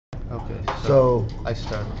Okay. So I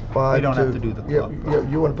start. 5-2. You don't have to do the clock. Yeah,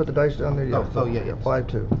 you want to put the dice down there? Yeah. Oh, yeah, yeah.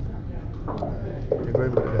 5-2. You agree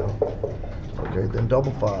with it down? Okay, then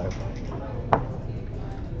double 5.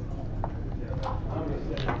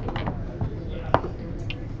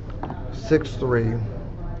 Six, 3.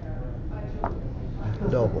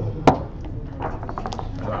 Double.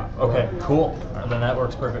 Wow. Okay, cool. Then that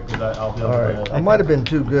works perfect because I'll be able All to right. roll. I might have been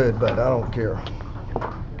too good, but I don't care.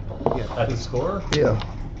 Yeah. At the score? Yeah.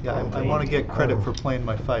 Yeah, I want to get credit for playing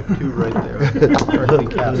my 5-2 right there. Earthly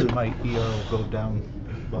cast, my ER will go down.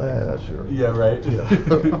 Yeah, sure. Yeah, right. Yeah.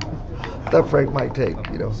 That Frank might take,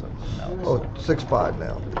 you know. So, no. Oh, 6-5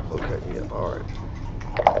 now. Okay, yeah, all right.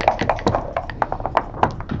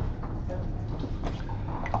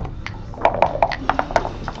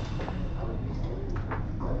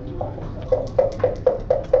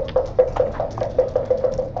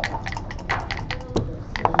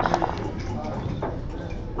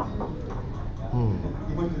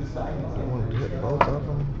 I want to hit both of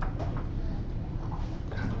them.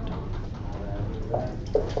 I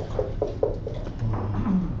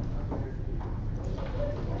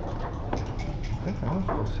think I'm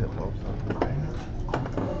supposed to hit both of them. Dang it.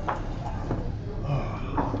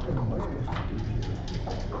 What am I supposed to do here?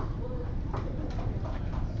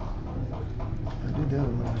 If I do the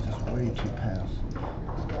other one, it's just way too past.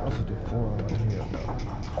 I'll also do 4 on here.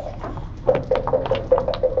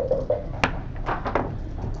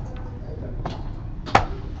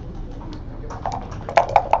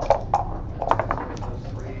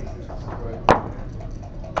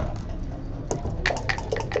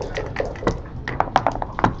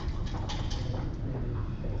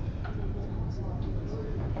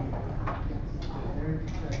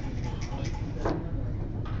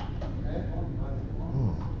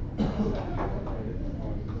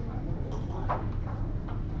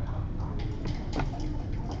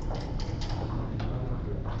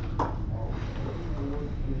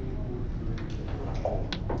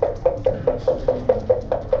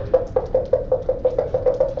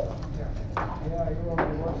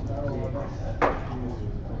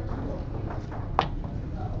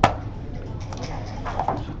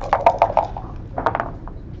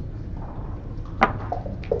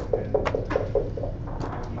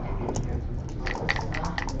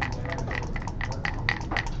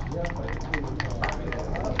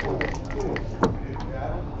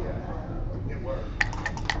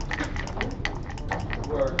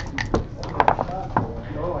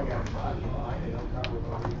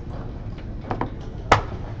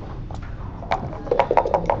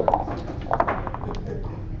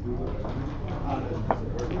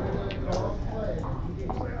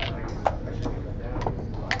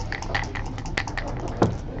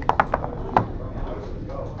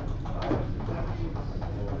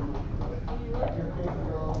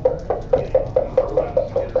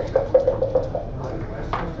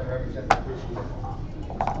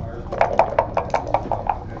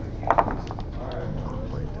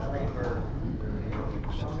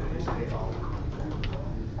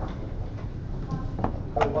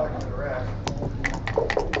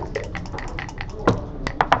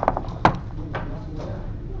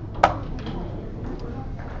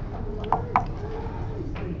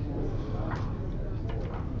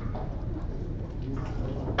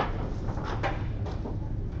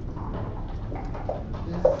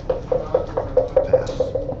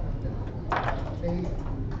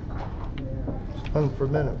 For a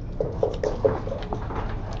minute.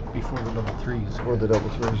 Before the double 3s. Before the double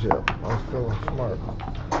 3s, yeah. I was feeling smart.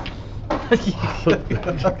 I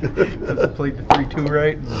played the 3-2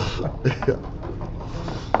 right. Yeah.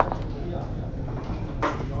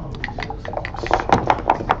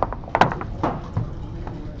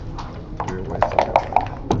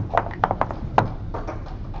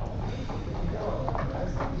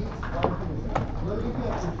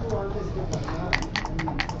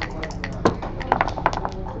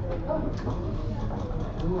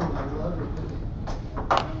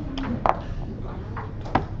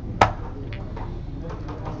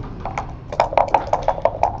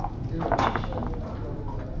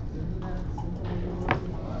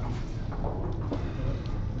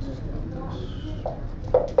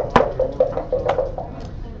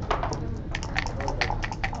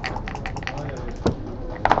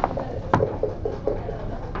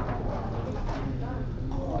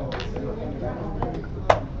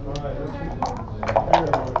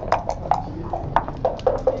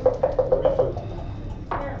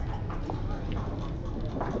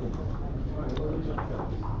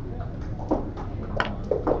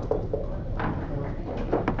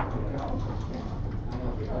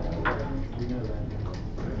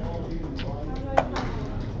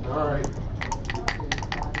 All right.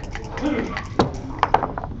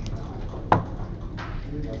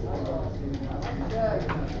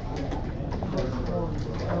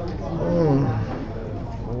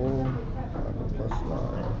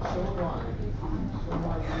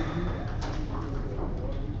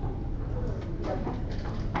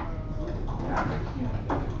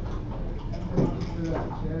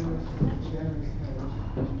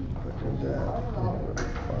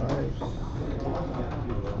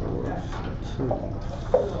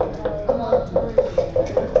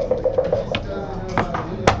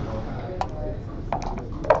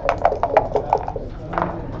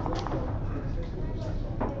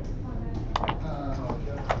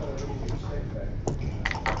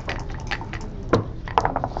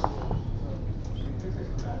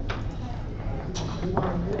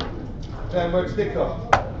 Time much stick off.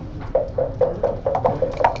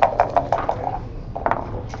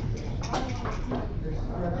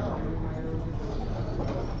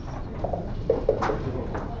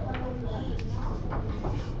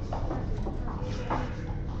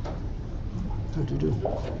 How'd you do?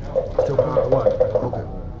 Still power one. Okay.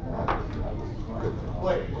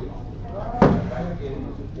 Wait.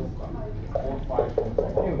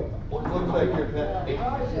 Looks like you're pet.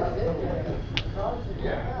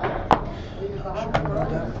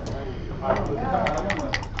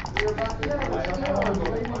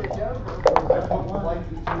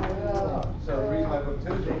 So the reason I put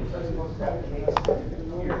Tuesday is I'm supposed to have a case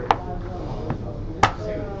here.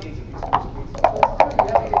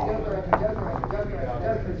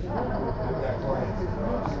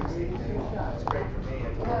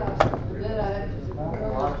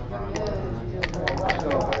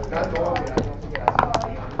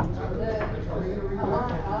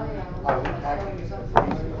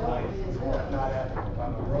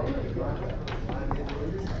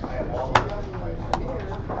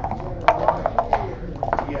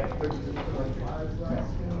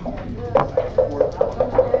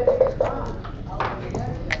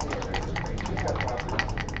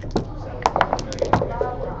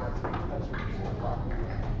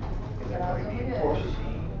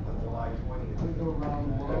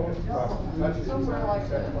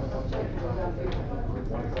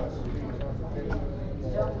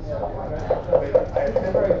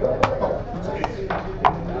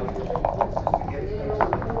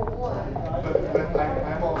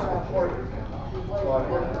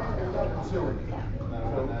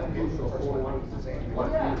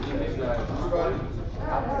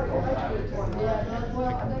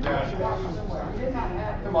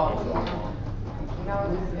 Come on.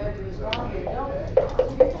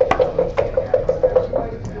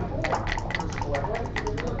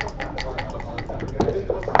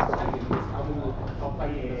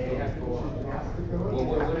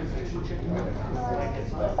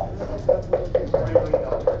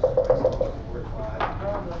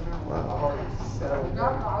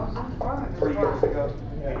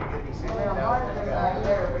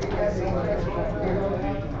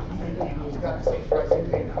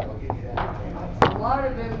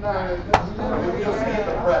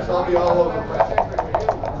 I'll be all over the press.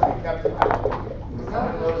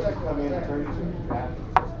 Come in and turn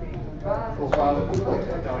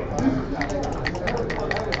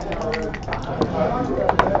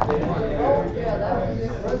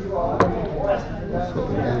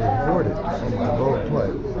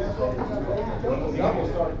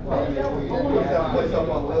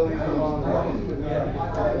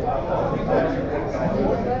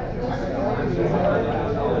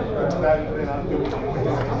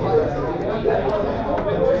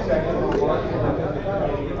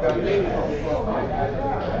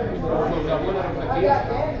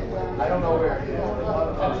I don't know where it is.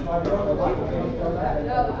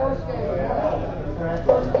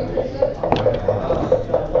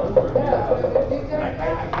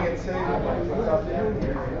 I can't say what's up there.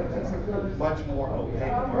 It's much more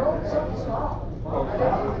opaque.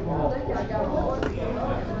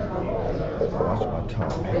 Lost my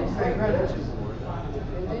tongue.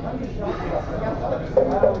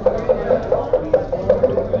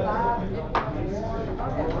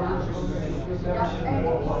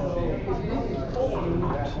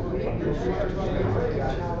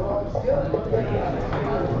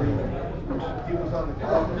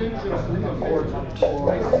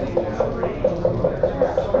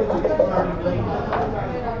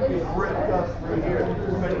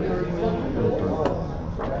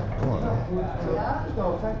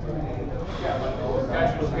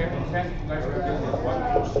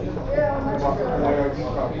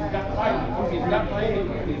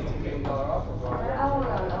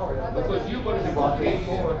 Because you're going to be paid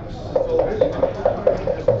for it.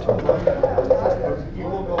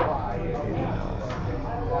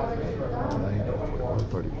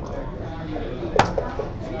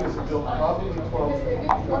 built probably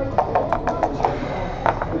 12.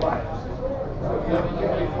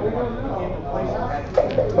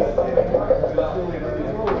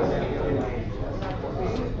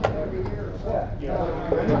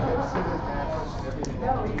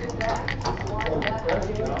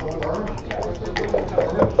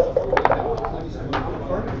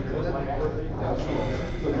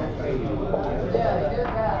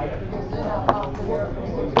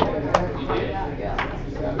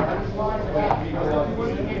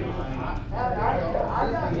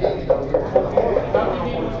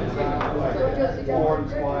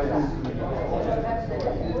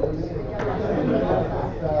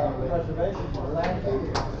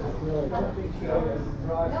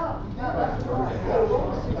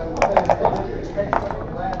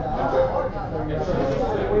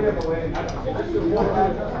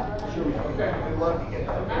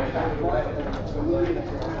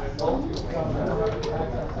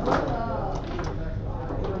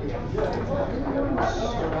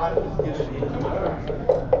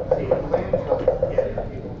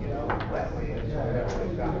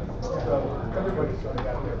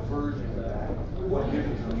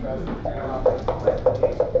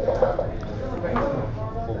 The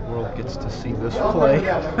whole world gets to see this play.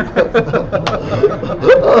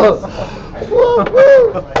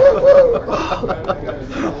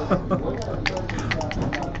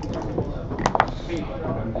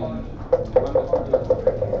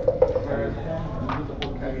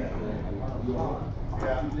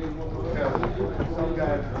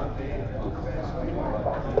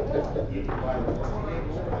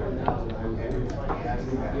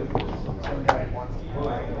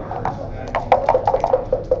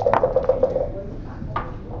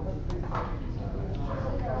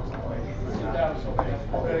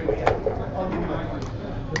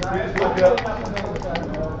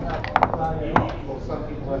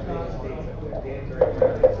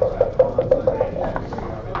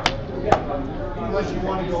 Unless you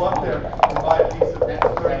want to go up there and buy a piece of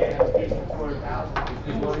 30 piece of $400,000.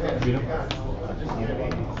 You want to get it done.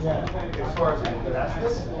 As far as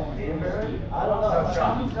that's I don't know.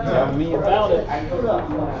 Tell me about it. I'm not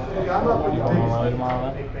You want to rally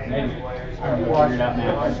tomorrow then? Maybe. I can figure it out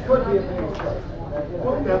now.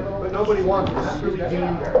 But nobody wants this. It's really deep. You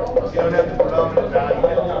don't have the predominant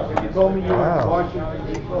value. You told me you were in Washington,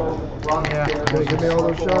 Yeah. Give me all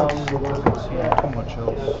those shots. Too much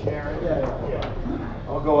else.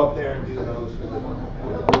 I'll go up there and do those with the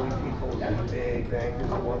movie people and the big bankers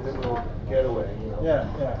who want their little getaway, you know. Yeah.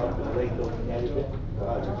 Up in Lakeville, Connecticut.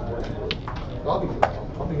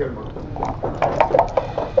 I'll be here tomorrow.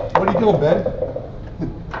 What are you doing, Ben?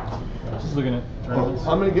 Just looking at tournaments.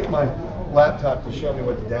 I'm gonna get my laptop to show me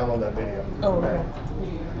what to download that video. Oh, okay.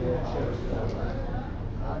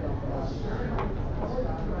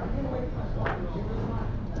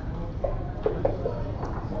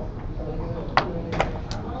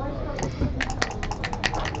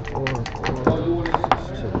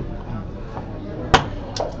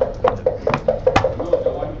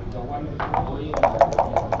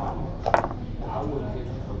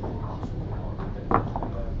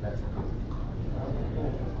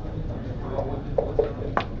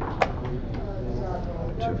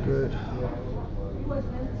 Too good.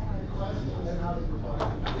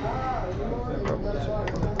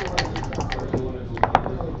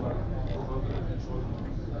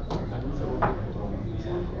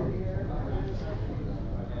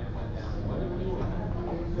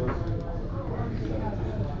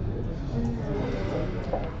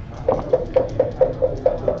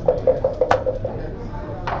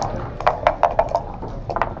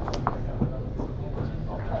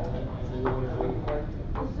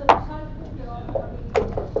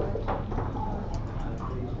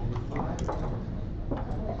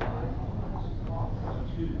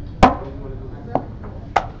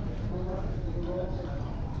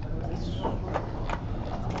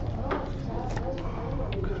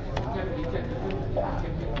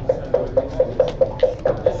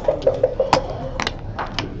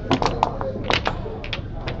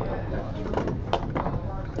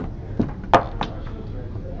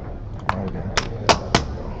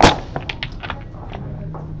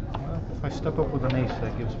 If I step up with an ace,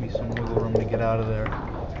 that gives me some wiggle room to get out of there.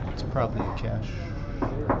 It's probably a cash.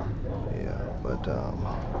 Yeah, but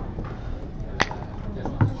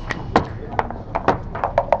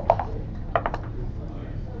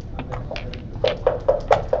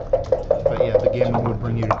But yeah, the Backgammon would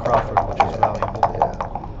bring you to Crawford, which is valuable. yeah.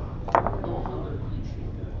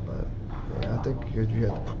 But yeah, I think because you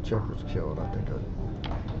had the checkers killed, I think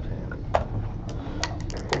I'd tan it.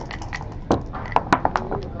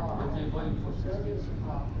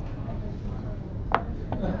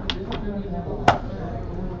 No.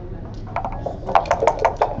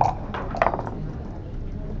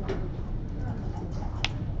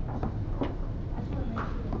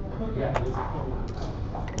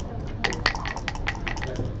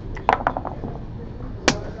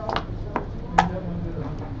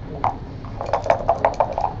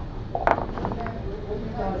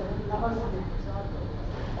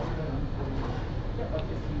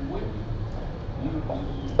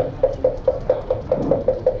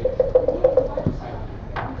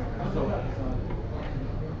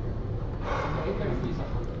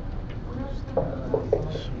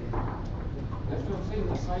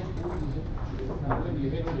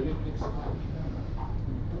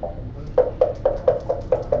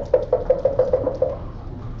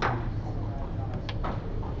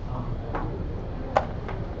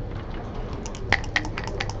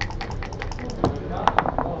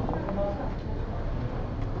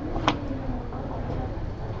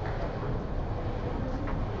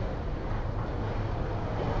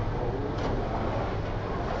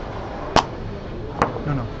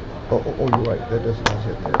 Oh, you're right. That doesn't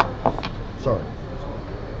hit there. Sorry.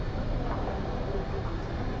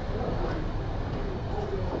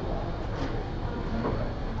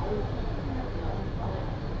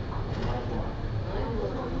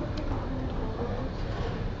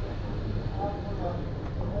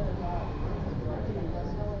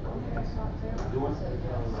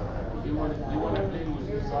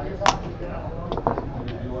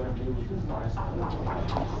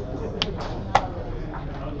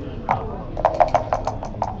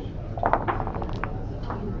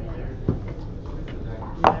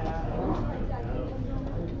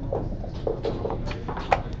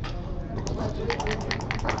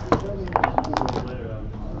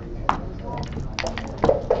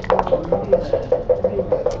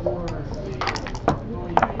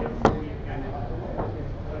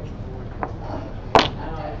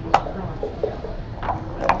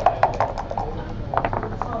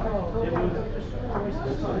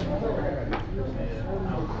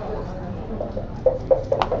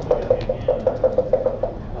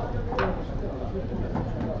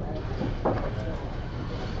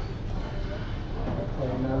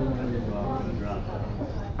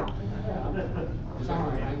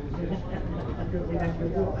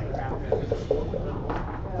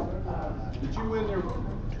 Did you win your...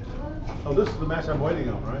 Oh, this is the match I'm waiting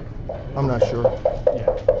on, right? I'm not sure. Yeah.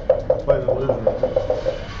 Play the loser.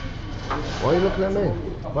 Why are you looking at me?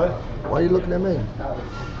 What? Why are you looking at me?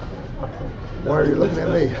 Why are you looking at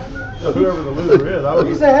me? So whoever the loser is, I was...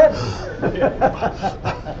 He's ahead.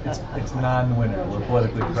 It's non-winner. We're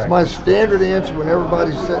politically correct. It's my standard answer when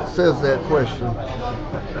everybody says that question.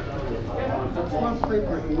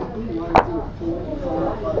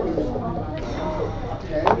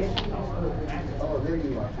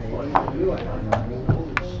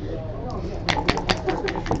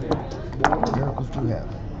 Miracles do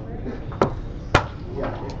happen.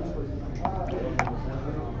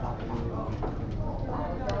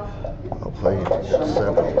 I'll play 7,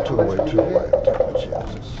 2-away, 2-away. I'll take my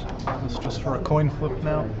chances. It's just for a coin flip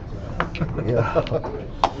now. Yeah.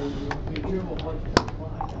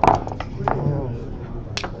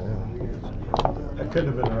 That couldn't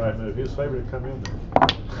have been the right move. He was favored to come in there.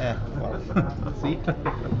 Yeah. See?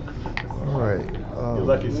 All right. You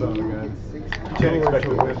lucky son of a gun. You can't expect to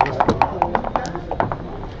win this game.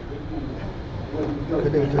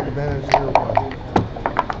 Couldn't even take advantage of your one.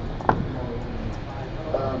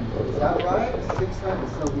 Is that right? 6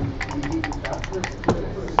 times, so we need to capture it.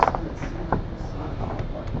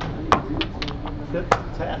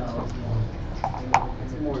 Tats.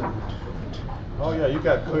 It's more than Oh yeah, you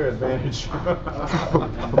got clear advantage. You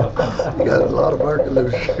got a lot of market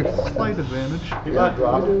loose. Slight advantage. He might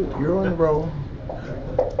drop. You're on the roll.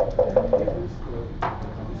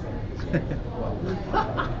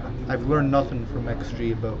 I've learned nothing from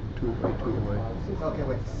XG about 2-away, 2-away. okay,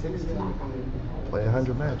 wait, 16? Play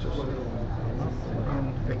 100 matches.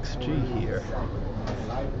 And XG here.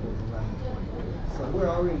 So we're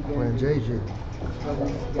already Playing getting... JJ.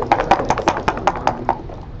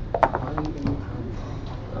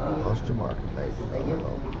 Lost your market, maybe. They get to the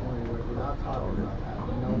point where we're not talking about that.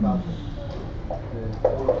 We know about the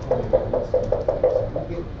 420. We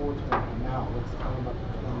get 420 now. Let's talk about the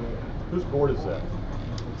 28. Whose board is that?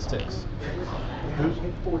 Sticks. Who's?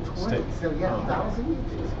 Hit 420. Stick. So yeah, 1,000 is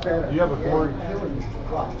better. You have a board? Killing you.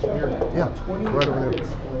 Watch. Yeah, 20 right over there.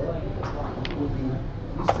 split would be,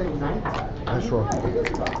 you say 19. That's right.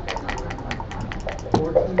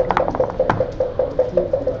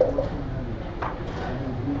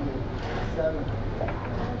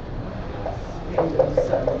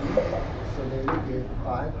 500. So they would get 500.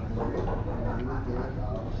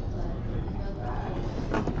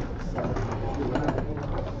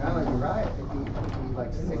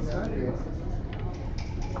 like 600.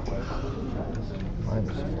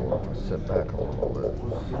 -4. Let's sit back a little bit.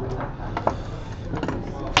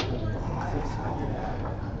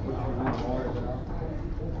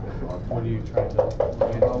 What are you trying to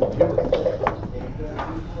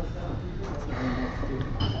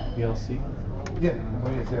VLC? Yeah, I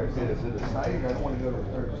mean, is it a site? I don't want to go to a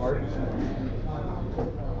third party.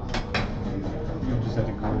 You just have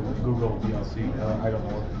to Google VLC. I don't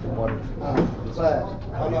know what. But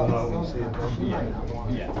How do you know when you see it?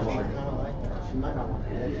 Yeah. she might not want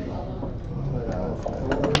to edit it.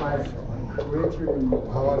 But Richard and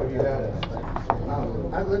How long have you had it?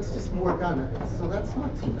 let's just work on it. So that's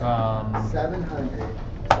not too bad. 700.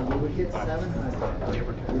 So we would get 700,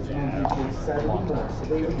 which means we get 70 more. So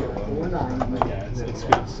they would get 490. Yeah, it's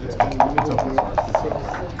good. It's And we open would source. get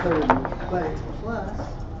 630. But it's plus.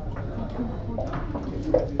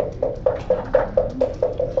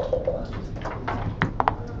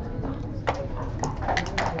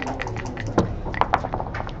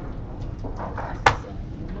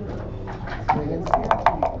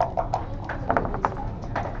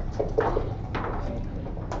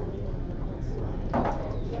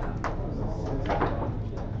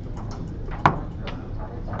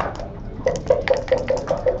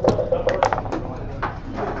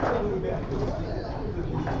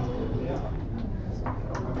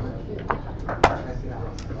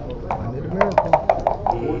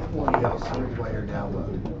 Player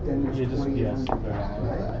download. Yeah, just yes.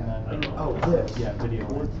 Oh, this. Yeah, video.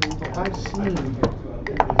 I've seen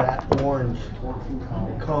that orange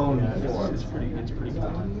cone Yeah, before. it's pretty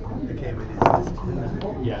cool. Okay, but is this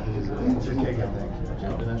Yeah, it is. It's a Giga thing.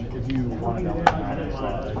 And then if you want to download that,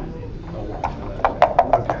 I'll watch for that.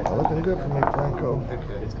 Okay. Looking good for me, Franco.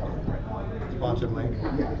 Okay. It's coming. Sponsored link.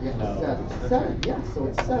 Yeah, No. 7. Yeah, so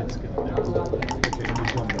it's 7. It's gonna. There's No,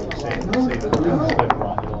 save no, it. no. Just like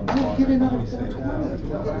run it on the No, get another bottom.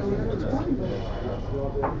 420. Get another 20.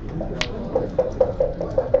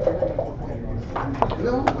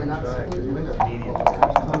 No, we're not supposed to.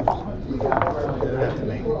 We got it. Have to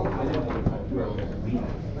make it.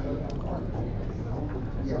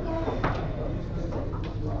 Yeah.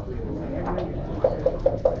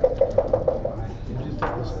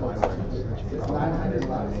 It's 900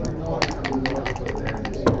 bucks.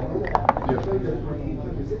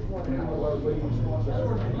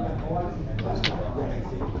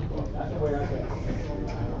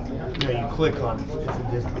 Yeah, you click on it.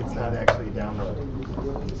 It's not actually a download.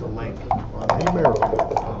 It's a link. Hey,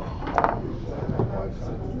 Miracle.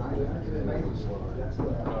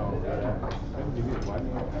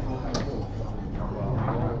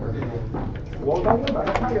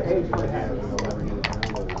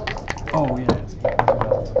 Oh yeah.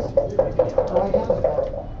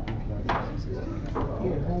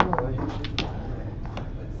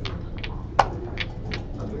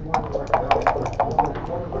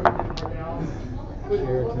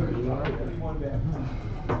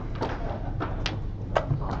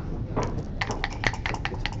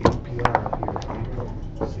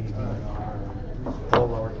 All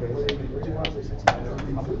lowercase.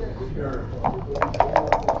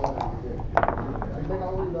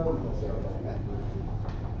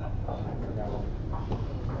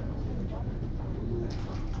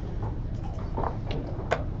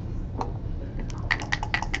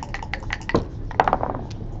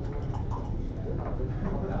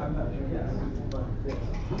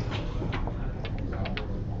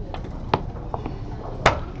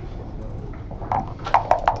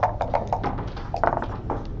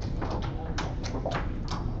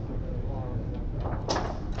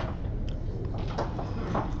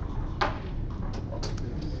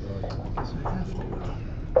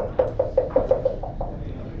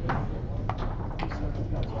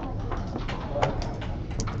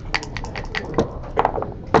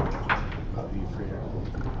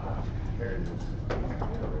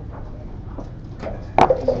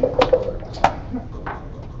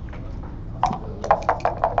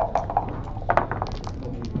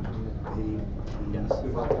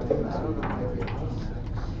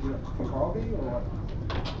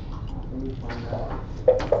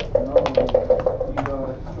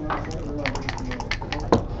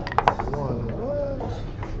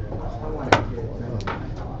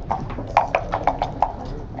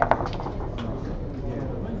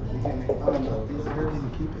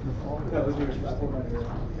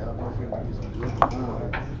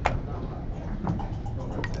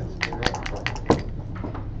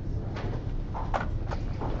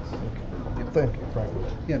 Thank you, Franco.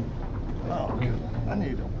 Yeah. Oh, I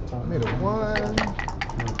need a one.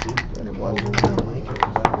 I need one.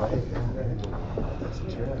 That's a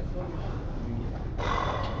trip.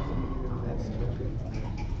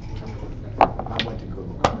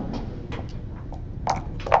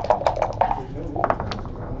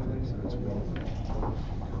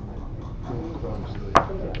 I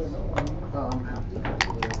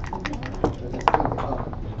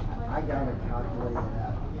got it calculated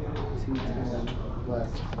at 210 plus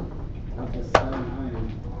up to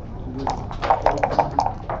 700. It was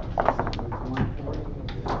 140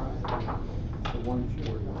 to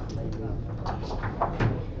 140.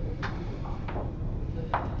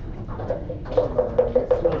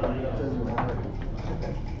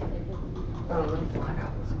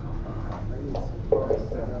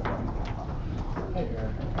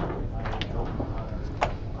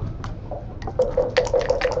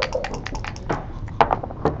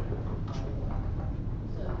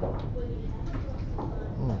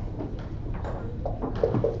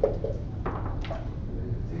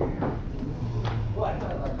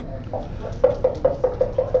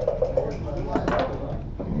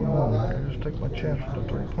 Just take my chance with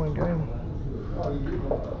the 3-point game.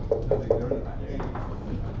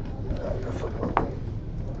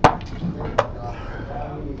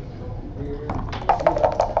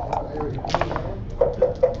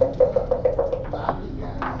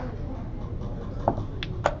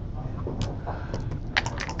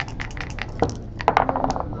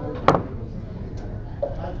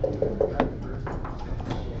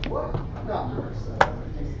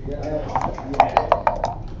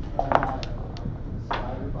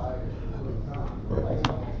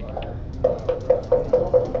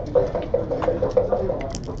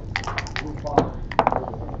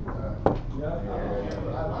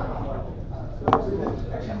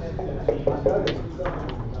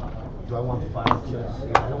 Do I want 5 kids?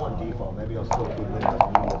 I don't want default. Maybe I'll still do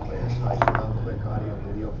media players. I can click audio and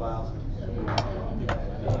video files.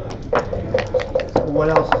 What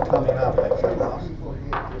else is coming up?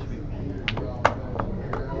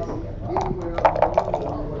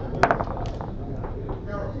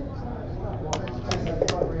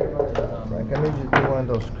 Frank, I need you to do one of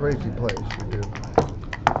those crazy plays you do.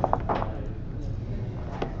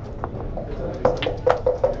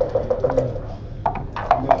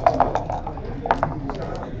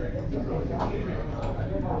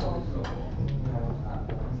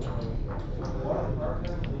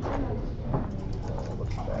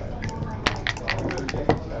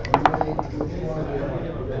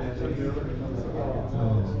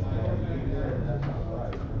 No.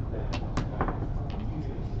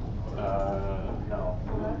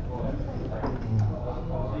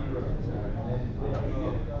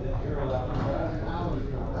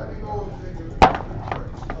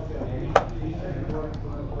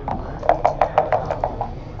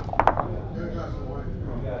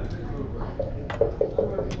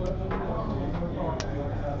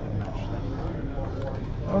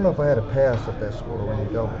 I don't know if I had a pass at that score when you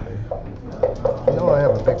doubled me. You know I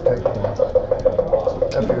have a big take point.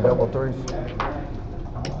 After your double threes.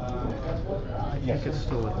 I think it's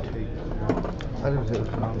still a take. I didn't see it.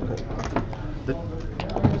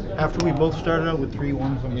 After we both started out with 3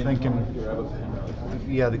 1s, I'm thinking,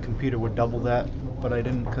 yeah, the computer would double that, but I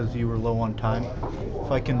didn't because you were low on time.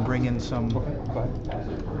 If I can bring in some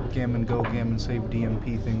gammon go, gammon save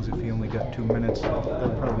DMP things, if you only got 2 minutes,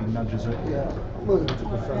 that probably nudges it. Yeah, I wasn't too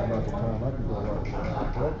concerned about the time. I could go work.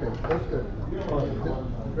 Okay, that's good.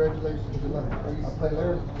 Congratulations. Good luck. I'll play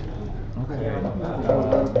later. Okay.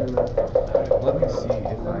 Let me see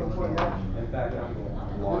if I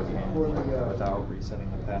can log in without resetting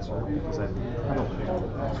the password because I don't know the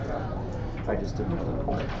password. I just didn't know the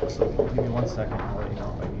point. So give me 1 second. I'll let you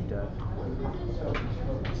know if I need to.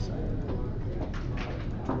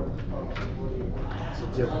 It's a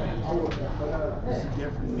different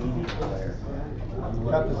media player.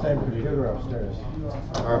 Got the same computer upstairs.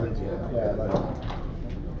 Arvin's, yeah. Yeah,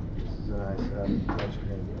 This is a nice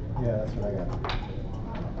touchscreen. Yeah, that's what I got.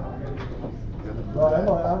 Well, I'm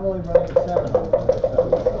only running the 7.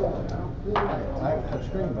 I have a touch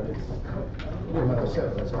screen, but it's.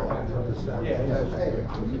 That's all. Yeah,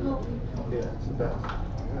 it's the best.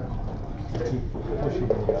 keep pushing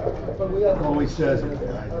it. Always says it.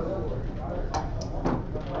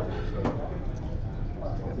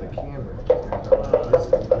 The camera.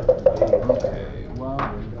 Okay, well,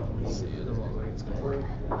 let's see. It doesn't look like it's gonna work.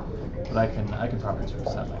 But I can probably just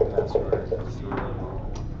reset my password through the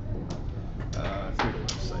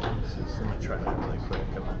website. So let me try that really quick.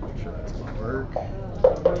 I'm gonna make sure that's gonna work.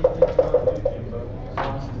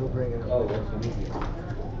 Still bringing up the media.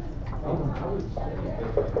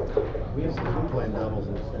 We're playing doubles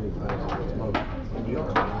and semi-finals against most. And you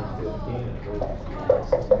are playing 15.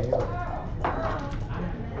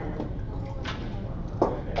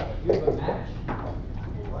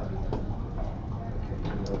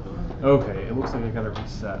 Okay, it looks like I gotta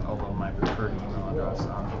reset, although my preferred email address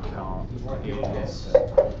on the account is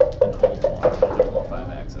an old one.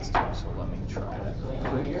 access to, so let me try that real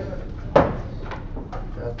quick.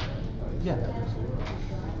 Yeah.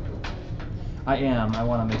 I am. I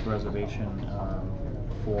want to make a reservation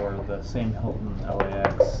for the same Hilton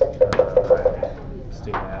LAX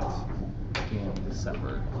stayed at in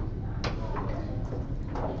December.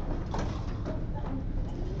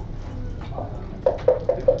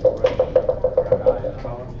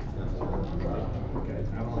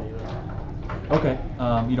 Okay.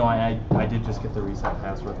 You know, I did just get the reset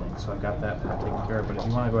password link, so I got that part taken care of. But if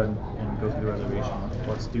you want to go ahead and go through the reservation,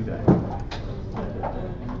 let's do that.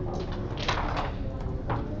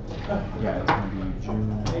 Yeah, it's going to be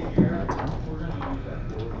June 10th.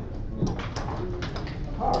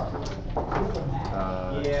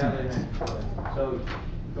 2 nights. So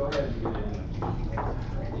go ahead and get it in.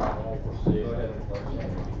 Go ahead and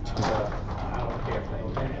I don't care if they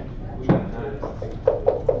can. We got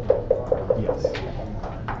Yes.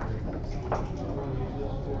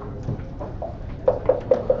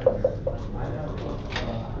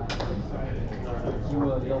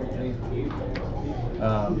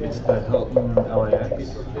 It's the Hilton LAX.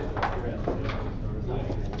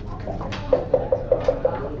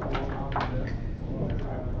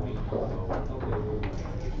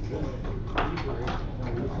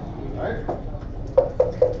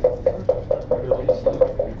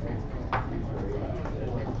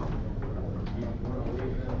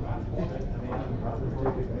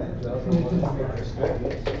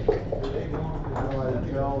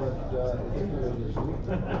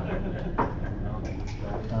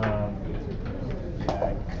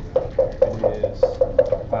 It is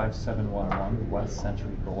 5711 West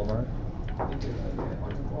Century Boulevard.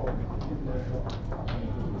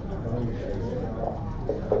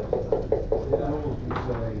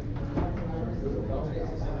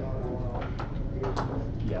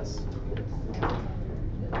 Yes.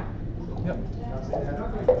 Yep.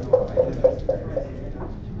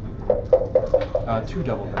 2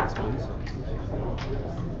 double beds, please.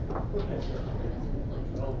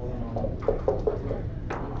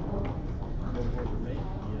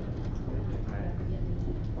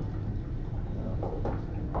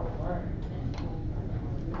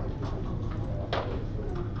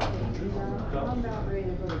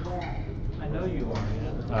 I know you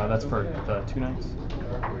are. That's for the 2 nights?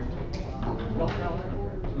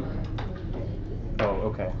 Oh,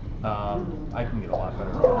 okay. I can get a lot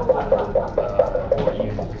better or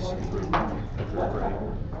even just through the group rate.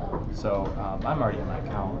 So I'm already in my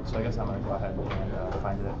account, so I guess I'm going to go ahead and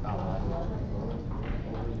find it online.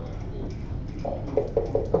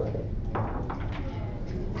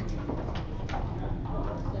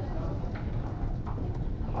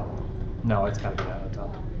 No, it's got to be at the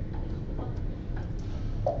top.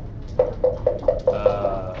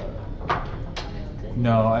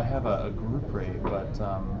 No, I have a group rate, but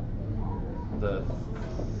the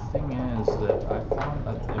thing is that I found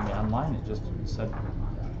that, I mean, online it just said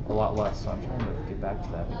a lot less, so I'm trying to get back to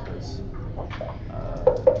that because,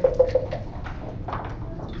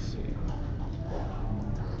 let's see.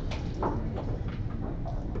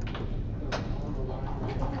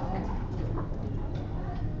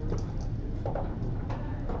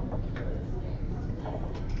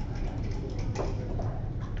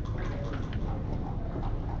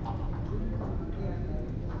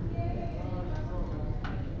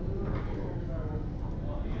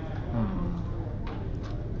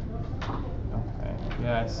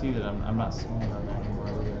 Yeah, I see that I'm not seeing it on that anymore.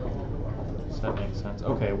 Does that make sense?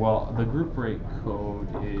 Okay, well, the group rate code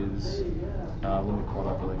is, let me pull it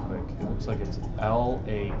up really quick. It looks like it's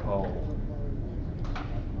LAO.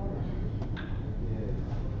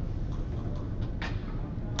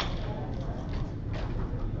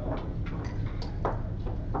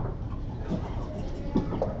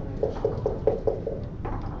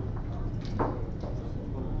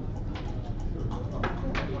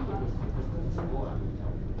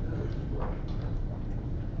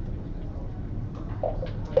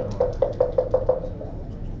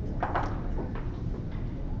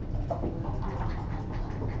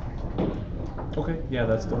 Okay, yeah,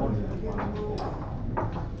 that's the one.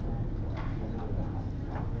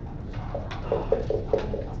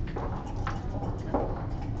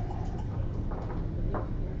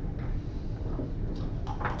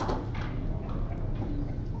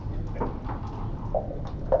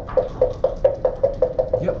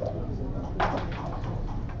 Yep.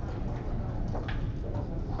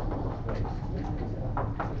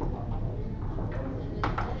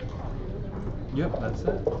 Yep, that's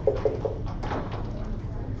it.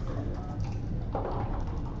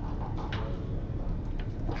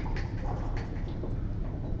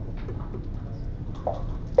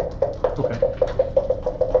 Okay.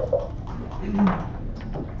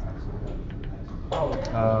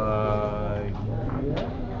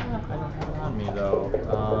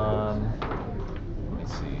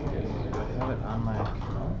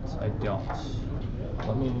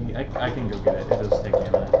 get it. It does take me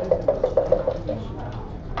a minute.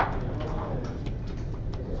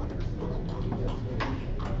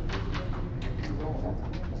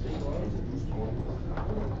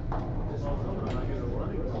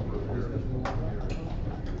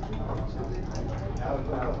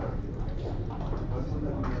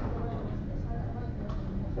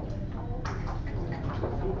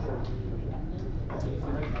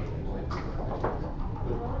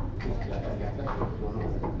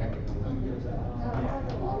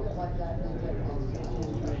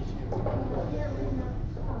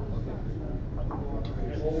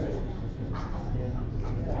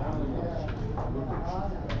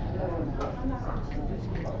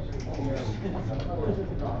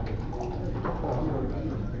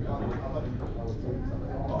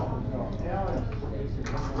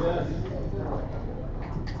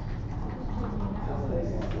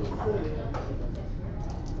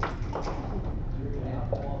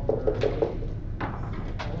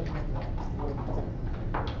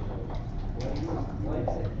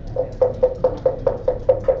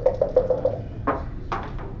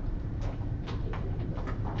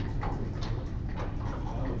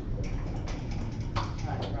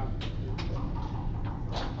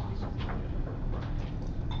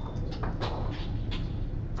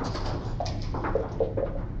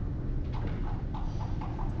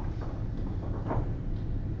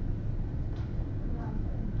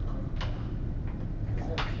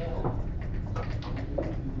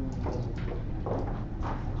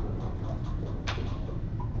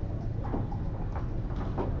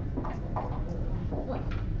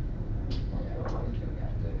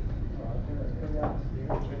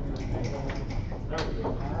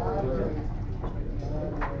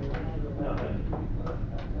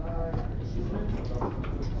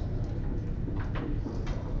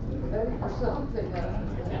 Ready for something,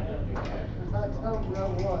 that's not real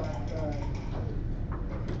what.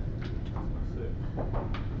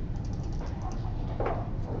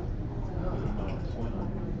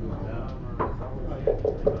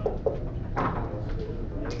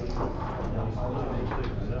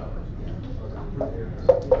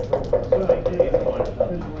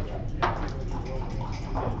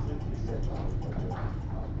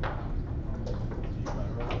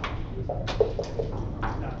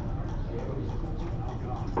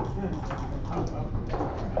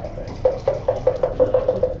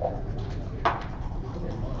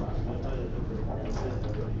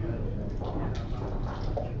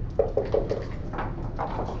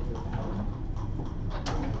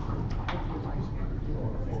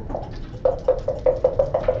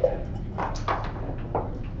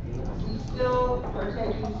 Still are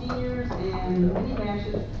taking seniors and mini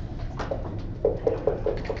matches.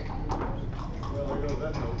 Well, there goes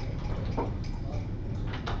that note.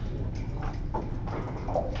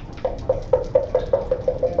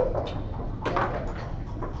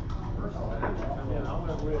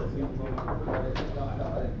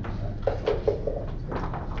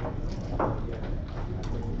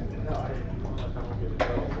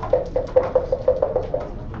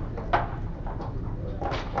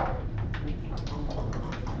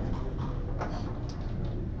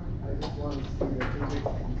 I just want to see the physics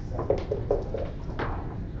be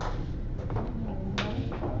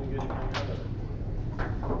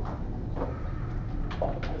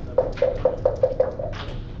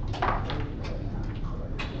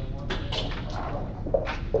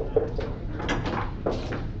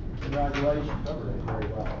Congratulations. Covered it very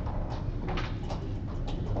well.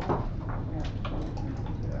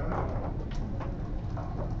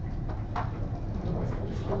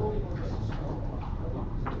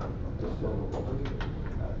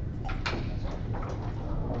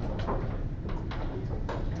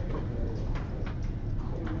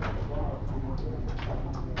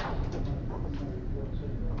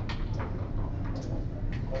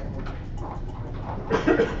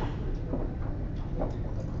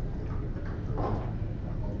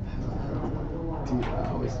 Dude, I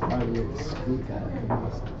always find it squeak out of the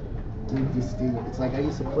most. Dude, this dude, it's like I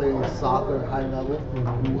used to play soccer high level.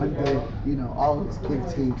 And one day, you know, all of us kid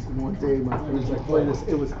teams. And one day, my friends like playing this.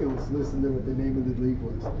 It was listen to what the name of the league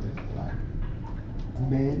was.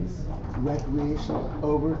 Men's recreational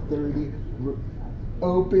over 30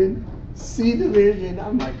 open C division.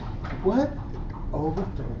 I'm like, what? Over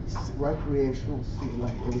 30 recreational C.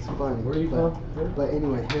 Like it was funny. Where are you from? But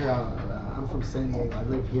anyway, here I'm from San Diego. I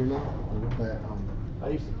live here now, but I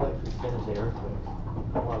used to play for San Jose Earthquakes.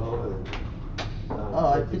 All over. oh,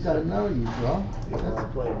 I think I know you, bro. I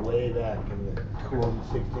played way back in the Cool.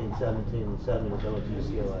 16, 17, and 17 go to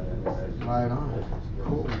UCLA. Right on.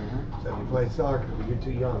 Cool, man. So you played soccer, but you're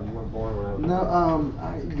too young. You weren't born when I was. No,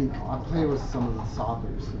 I played with some of the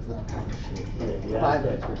soccers, that type of shit. Yeah,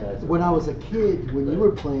 that's good. When I was a kid, when you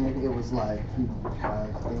were playing, it was like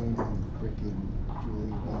Kaz Gaines and freaking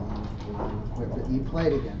Julius. But you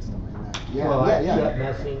played against them in that. Yeah, Well, yeah. Chuck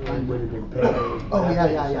Messing would have been paid. Oh,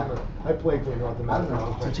 yeah. I played for North I don't America.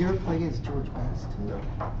 know. Did you ever play against George Best? No.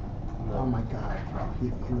 Oh my God, he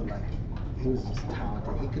was like, he was just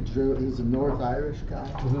talented. He could drill. He was a North Irish guy.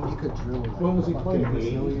 Mhm. He could drill like When was he fucking playing?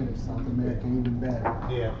 Brazilian or South American, even better.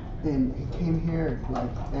 Yeah. And he came here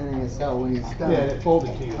like NASL when he's done. Yeah, and it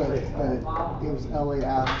folded to you. But it was LA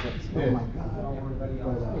Aztecs. Oh Yeah. my God.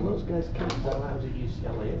 Well, those guys kids, when I was at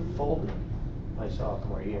UCLA, it folded my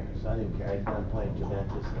sophomore year, so I didn't care. I'd done playing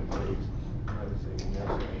Juventus and Leagues.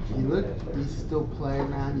 You look, you still play,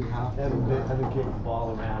 man. You have to. I've been kicking the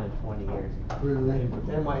ball around in 20 years. Really?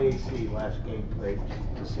 NYAC last game played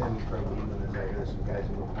the semi-pro game, and then there's some guys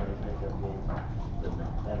who were playing pickup games that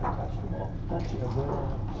haven't touched the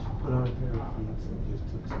ball. Put on a pair of cleats and just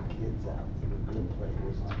took some kids out. They were good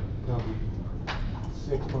players. Probably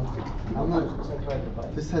 6 months. I'm not.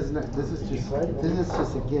 This is just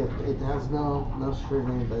a gift. It has no string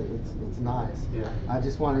in it, but it's nice. Yeah. I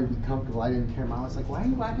just wanted to be comfortable. I didn't care. Mom was like, "Why are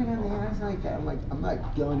you walking on the ass like that?" I'm like, "I'm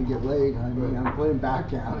not going to get laid, honey. I'm playing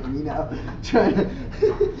backgammon, you know, trying to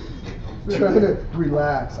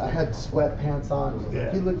relax." I had sweatpants on.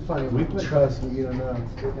 Yeah. He looked funny. We But played- trust me, you don't know.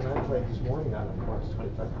 And I played this morning out of course,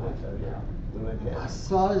 25 points out of there. We went I down.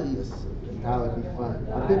 saw this. That would be fun.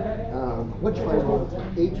 I've been. Which one?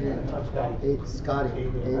 Adrian. Scotty.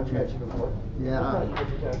 Adrian, I've met you before. Yeah.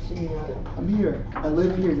 I've seen you out at I'm here. I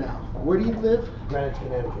live here now. Where do you live? Greenwich,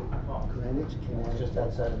 Connecticut. Greenwich, It's Connecticut. just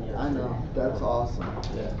outside of New York. I know. That's awesome.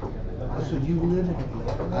 Yeah. So you live in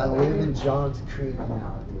Atlanta? I live in Johns Creek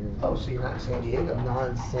now, dude. Oh, so you're not in San Diego? I'm not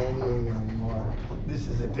in San Diego anymore. This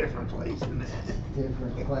is a different place than that.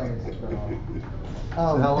 Different place, bro. So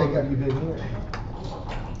how long have you been here?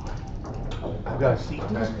 I've got a seat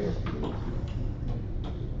back here.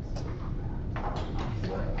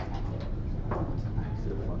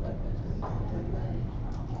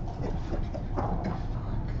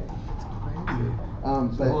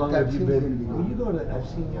 But How long that have you team's been? gonna be When you go to, I've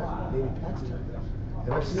seen you at Baby Pat's time.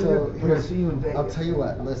 Have I seen So you? When I see you in Vegas. I'll tell you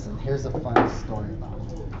what. Listen, here's a funny story about it.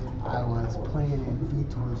 I was playing in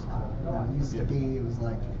Vitor's. It used to be. It was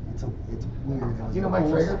like it's weird. It was You know Mike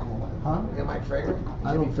old Frager? school. Huh? You know Mike Frager?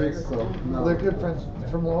 I don't Jimmy think Frager? so, no. Well, they're good friends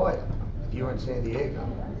from La Jolla. You were in San Diego.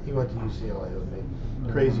 He went to UCLA with me.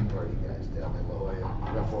 Crazy party guys down in La Jolla.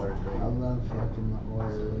 Rough water I drink. love fucking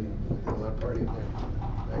lawyer. A lot of party there.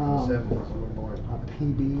 Back in the 70s, you were born.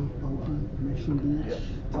 PB, OB, Mission Beach. Yep.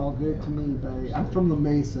 It's all good to me, buddy. I'm from La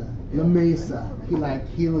Mesa. La Mesa.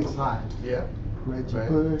 He looks high. Yeah. Reggie Right.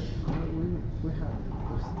 Bush. We have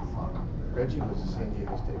Reggie was a San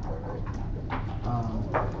Diego State player, right?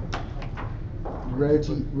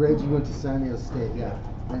 Reggie went to San Diego State, yeah.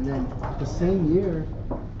 And then the same year,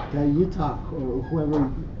 that Utah or whoever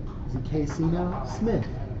is it KC now? Smith.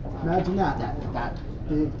 Imagine that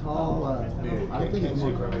big, tall. I think Can't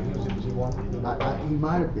see from it. Was he one? he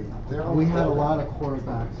might have been. We had a lot of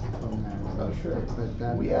quarterbacks from there. Oh, sure. But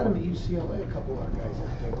that, We had him at UCLA. A couple of our guys, I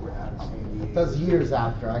think, were out of San Diego. That's years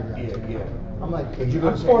after I graduated. Yeah. I'm like, Did you go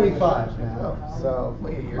to I'm San Diego? 45 now, Oh. so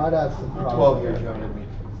Well, you're my dad's the 12 years younger than me.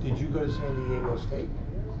 Did you go to San Diego State?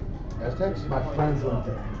 Aztecs? My friends went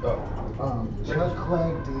there. Oh. Chuck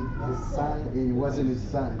Clegg, his son, it wasn't his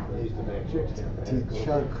son. They used to make chicks down there.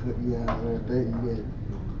 Chuck, yeah, they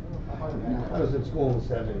I was in school in the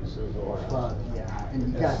 70s, so it was a lot. Fuck, yeah. And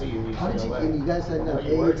you At guys, CU, how did you, UCLA. and you guys had no How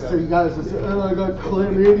you work AIDS, so out? you guys would say, oh, I got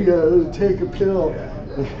chlamydia, take a pill.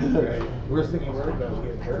 Right. Worst thing you worried about was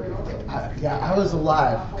getting hurt. I was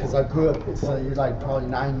alive, because I grew up, so you're like probably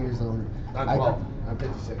 9 years older. I'm 12. I'm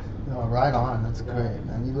 56. Oh, right on, that's great,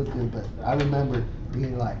 man. You look good, but I remember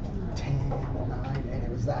being like 10, 9, and it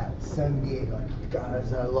was that 78, like,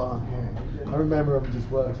 guys, that long hair. I remember them just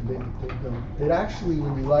watching me. It actually,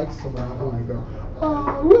 when you like someone, you go,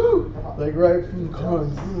 oh, woo! Like right from the car,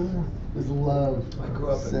 it's love. I grew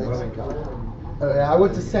up in Sex. Northern California. I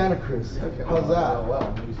went to Santa Cruz. How's that? Oh,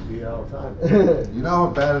 well, we used to be there all the time. You know how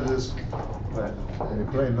bad it is But, when you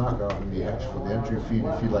play knockout and you ask for the entry fee and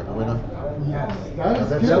you feel like a winner? Yes. That's is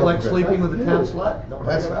that good. like sleeping with a town slut? Don't worry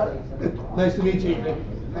That's- about it. Nice to meet you.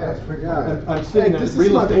 I forgot. I'm sitting Hey, on this real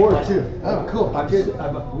is my estate board classes. too. Oh, cool. I'm Good.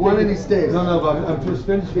 One of these days. No, but I'm just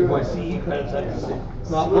finishing my CE credits. I just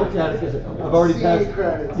not looked at it because I've already CE passed.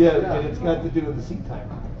 credits, Yeah, yeah. and it's got to do with the seat time.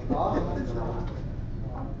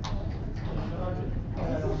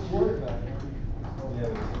 Oh,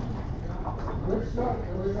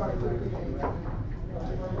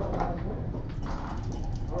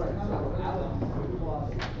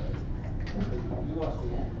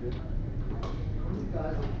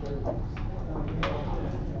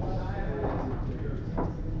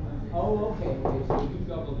 okay, okay, so you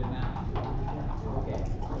doubled it now. Okay.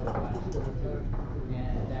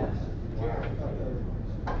 And that's Jerry.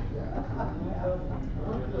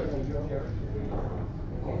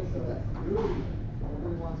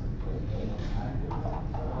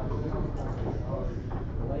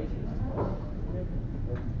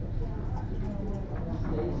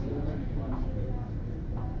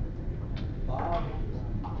 Bob.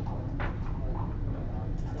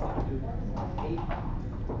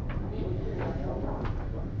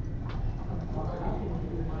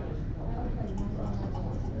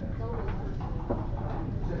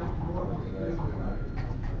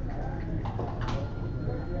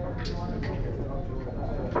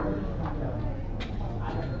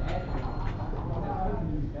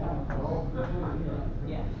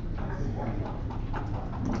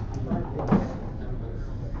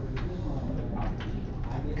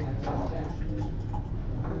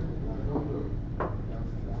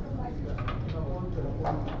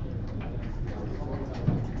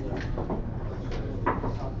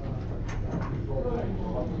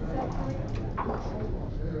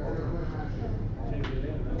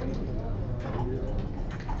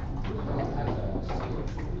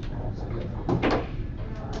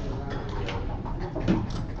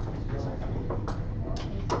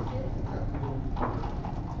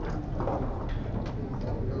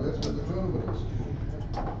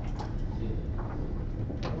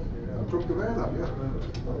 Took the van up, yeah.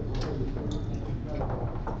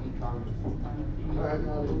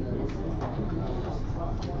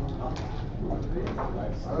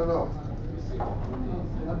 I don't know.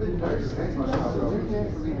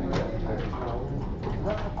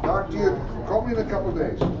 Talk to you, call me in a couple of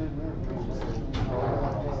days.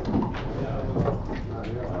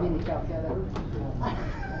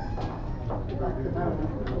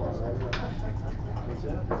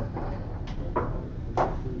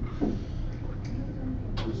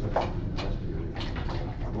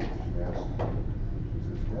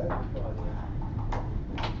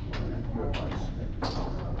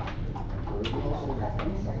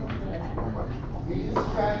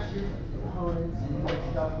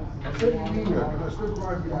 I said you need her, because I stood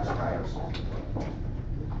right behind the tires.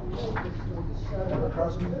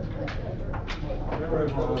 Across me? Never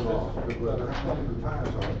had one of those. The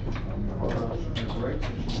tires on. She brakes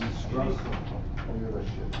and she struck. All the other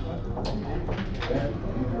shit. That,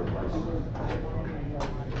 you need her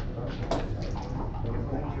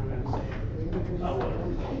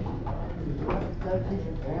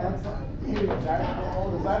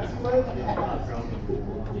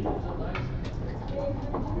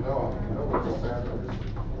You know what's so bad about this?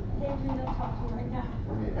 Adrian, I'll talk to you right now.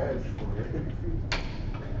 When you hedge,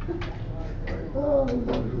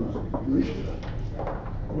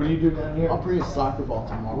 What do you do down here? I'll play a soccer ball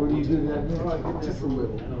tomorrow. What do you do down here? Just a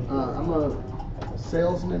little. I'm a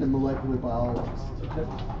salesman and molecular biologist.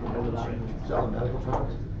 Selling medical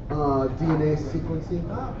products? DNA sequencing.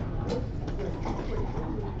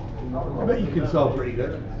 I bet you can sell pretty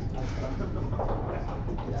good.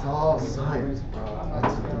 It's all science.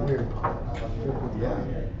 That's the weird part. Yeah.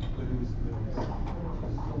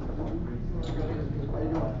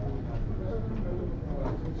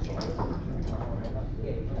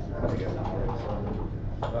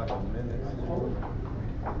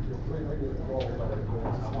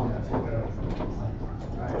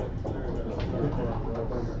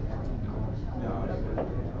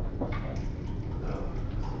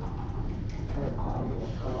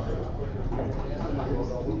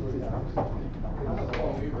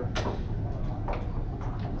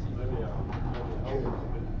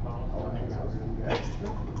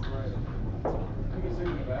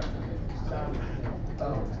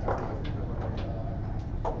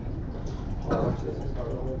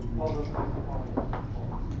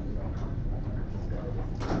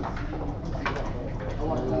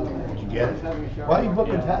 Did you get it? Why are you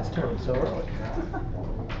booking Pat's turn so early?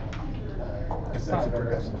 That's a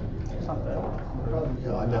progressive.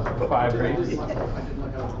 No, I never booked 5 or 8.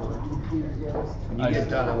 When you get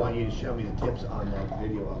done, I want you to show me the tips on that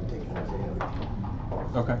video I'm taking today.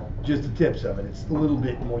 Okay. Just the tips of it. It's a little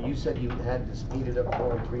bit more. You said you had to speed it up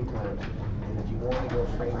 4 and 3 times. And if you want to go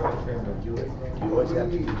frame by frame to do it, you always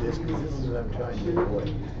have to do this because this is what I'm trying to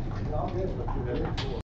avoid.